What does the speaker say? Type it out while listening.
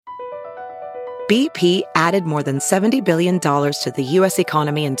BP added more than $70 billion to the U.S.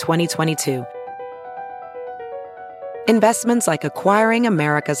 economy in 2022. Investments like acquiring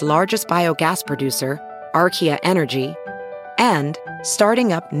America's largest biogas producer, Archaea Energy, and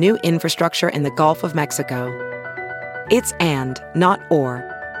starting up new infrastructure in the Gulf of Mexico. It's and, not or.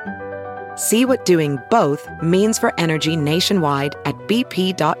 See what doing both means for energy nationwide at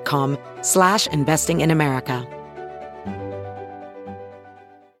bp.com/investing in America.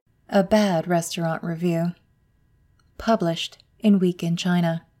 A Bad Restaurant Review. Published in Week in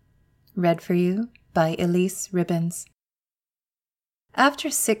China. Read for you by Elise Ribbons. After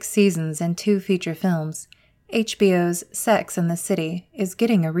 6 seasons and 2 feature films, HBO's Sex and the City is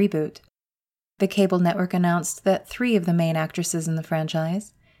getting a reboot. The cable network announced that 3 of the main actresses in the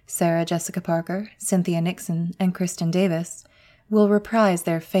franchise, Sarah Jessica Parker, Cynthia Nixon, and Kristen Davis, will reprise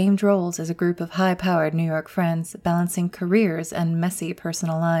their famed roles as a group of high-powered New York friends balancing careers and messy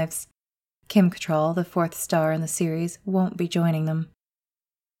personal lives. Kim Cattrall, the 4th star in the series, won't be joining them.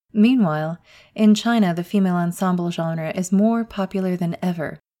 Meanwhile, in China, the female ensemble genre is more popular than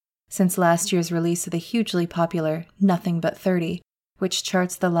ever. Since last year's release of the hugely popular Nothing But 30, which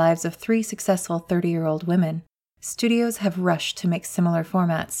charts the lives of 3 successful 30-year-old women, studios have rushed to make similar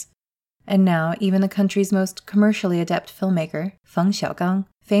formats. And now, even the country's most commercially adept filmmaker, Feng Xiaogang,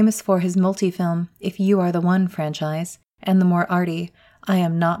 famous for his multi-film If You Are the One franchise, and the more arty I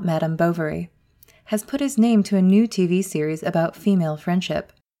Am Not Madame Bovary, has put his name to a new TV series about female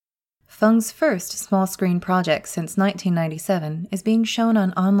friendship. Feng's first small-screen project since 1997 is being shown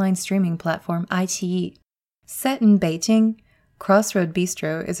on online streaming platform iQIYI. Set in Beijing, Crossroad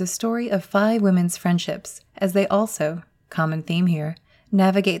Bistro is a story of 5 women's friendships, as they also, common theme here,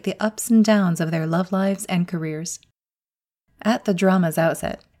 navigate the ups and downs of their love lives and careers. At the drama's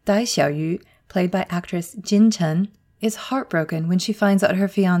outset, Dai Xiaoyu, played by actress Jin Chen, is heartbroken when she finds out her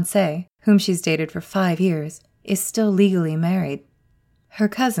fiancé, whom she's dated for 5 years, is still legally married. Her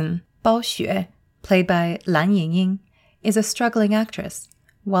cousin, Bao Xue, played by Lan Yingying, is a struggling actress,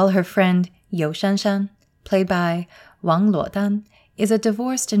 while her friend You Shanshan, played by Wang Luodan, is a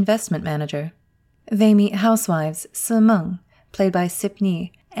divorced investment manager. They meet housewives Si Meng, played by Sip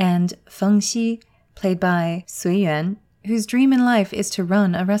Ni, and Feng Xi, played by Sui Yuan, whose dream in life is to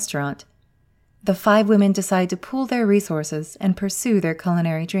run a restaurant. The 5 women decide to pool their resources and pursue their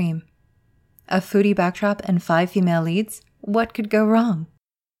culinary dream. A foodie backdrop and 5 female leads? What could go wrong?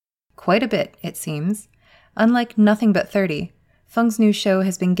 Quite a bit, it seems. Unlike Nothing But 30, Feng's new show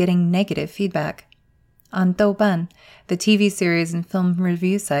has been getting negative feedback. On Douban, the TV series and film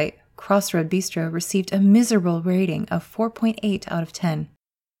review site, Crossroad Bistro received a miserable rating of 4.8 out of 10.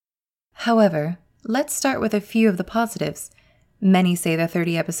 However, let's start with a few of the positives. Many say the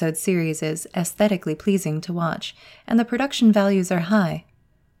 30-episode series is aesthetically pleasing to watch, and the production values are high.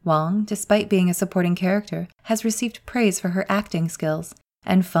 Wang, despite being a supporting character, has received praise for her acting skills,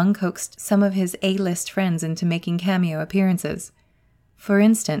 and Feng coaxed some of his A-list friends into making cameo appearances. For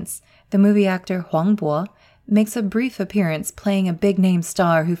instance, the movie actor Huang Bo makes a brief appearance playing a big-name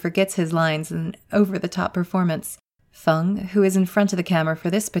star who forgets his lines in an over-the-top performance. Feng, who is in front of the camera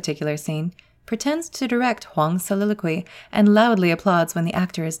for this particular scene, pretends to direct Huang's soliloquy and loudly applauds when the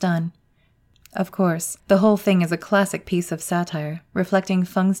actor is done. Of course, the whole thing is a classic piece of satire, reflecting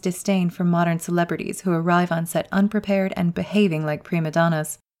Feng's disdain for modern celebrities who arrive on set unprepared and behaving like prima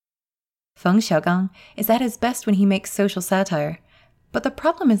donnas. Feng Xiaogang is at his best when he makes social satire, but the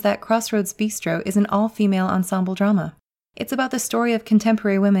problem is that Crossroads Bistro is an all-female ensemble drama. It's about the story of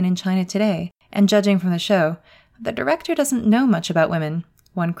contemporary women in China today, and judging from the show, the director doesn't know much about women,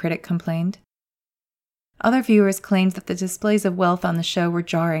 one critic complained. Other viewers claimed that the displays of wealth on the show were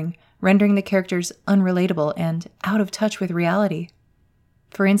jarring, rendering the characters unrelatable and out of touch with reality.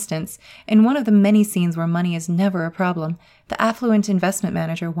 For instance, in one of the many scenes where money is never a problem, the affluent investment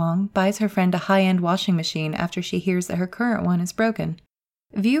manager Wang buys her friend a high-end washing machine after she hears that her current one is broken.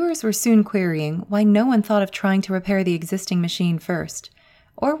 Viewers were soon querying why no one thought of trying to repair the existing machine first,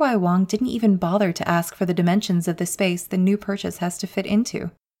 or why Wang didn't even bother to ask for the dimensions of the space the new purchase has to fit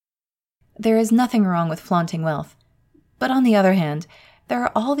into. There is nothing wrong with flaunting wealth, but on the other hand, there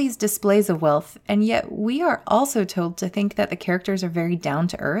are all these displays of wealth, and yet we are also told to think that the characters are very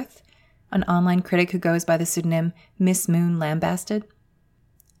down-to-earth, an online critic who goes by the pseudonym Miss Moon lambasted.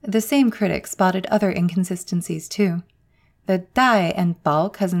 The same critic spotted other inconsistencies too. The Dai and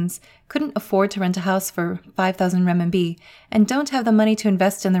Bao cousins couldn't afford to rent a house for 5,000 renminbi and don't have the money to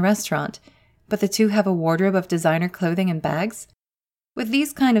invest in the restaurant, but the 2 have a wardrobe of designer clothing and bags? With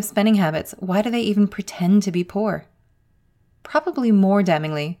these kind of spending habits, why do they even pretend to be poor? Probably more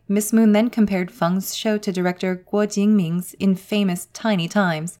damningly, Miss Moon then compared Feng's show to director Guo Jingming's infamous Tiny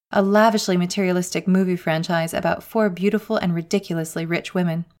Times, a lavishly materialistic movie franchise about 4 beautiful and ridiculously rich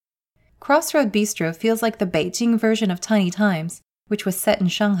women. Crossroad Bistro feels like the Beijing version of Tiny Times, which was set in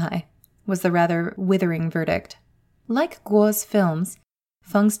Shanghai, was the rather withering verdict. Like Guo's films,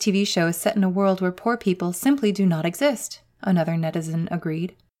 Feng's TV show is set in a world where poor people simply do not exist, another netizen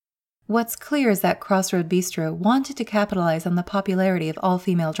agreed. What's clear is that Crossroad Bistro wanted to capitalize on the popularity of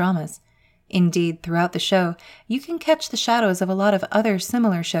all-female dramas. Indeed, throughout the show, you can catch the shadows of a lot of other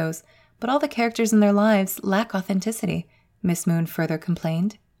similar shows, but all the characters and their lives lack authenticity, Miss Moon further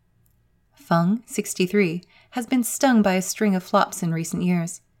complained. Feng, 63, has been stung by a string of flops in recent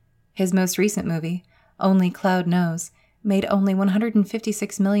years. His most recent movie, Only Cloud Knows, made only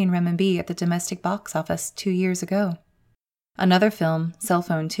 156 million renminbi at the domestic box office 2 years ago. Another film, Cell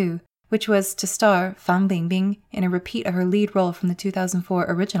Phone 2, which was to star Fan Bingbing in a repeat of her lead role from the 2004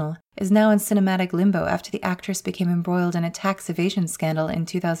 original, is now in cinematic limbo after the actress became embroiled in a tax evasion scandal in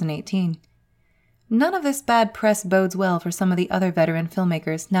 2018. None of this bad press bodes well for some of the other veteran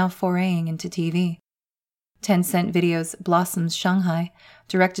filmmakers now foraying into TV. Tencent Video's Blossoms Shanghai,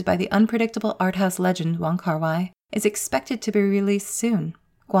 directed by the unpredictable art house legend Wong Kar-wai, is expected to be released soon.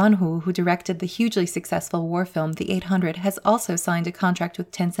 Guan Hu, who directed the hugely successful war film The 800, has also signed a contract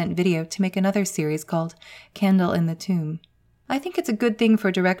with Tencent Video to make another series called Candle in the Tomb. I think it's a good thing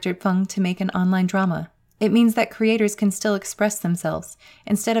for director Feng to make an online drama. It means that creators can still express themselves,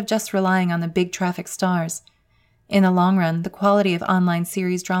 instead of just relying on the big traffic stars. In the long run, the quality of online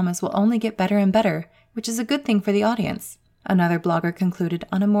series dramas will only get better and better, which is a good thing for the audience, another blogger concluded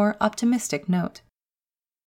on a more optimistic note.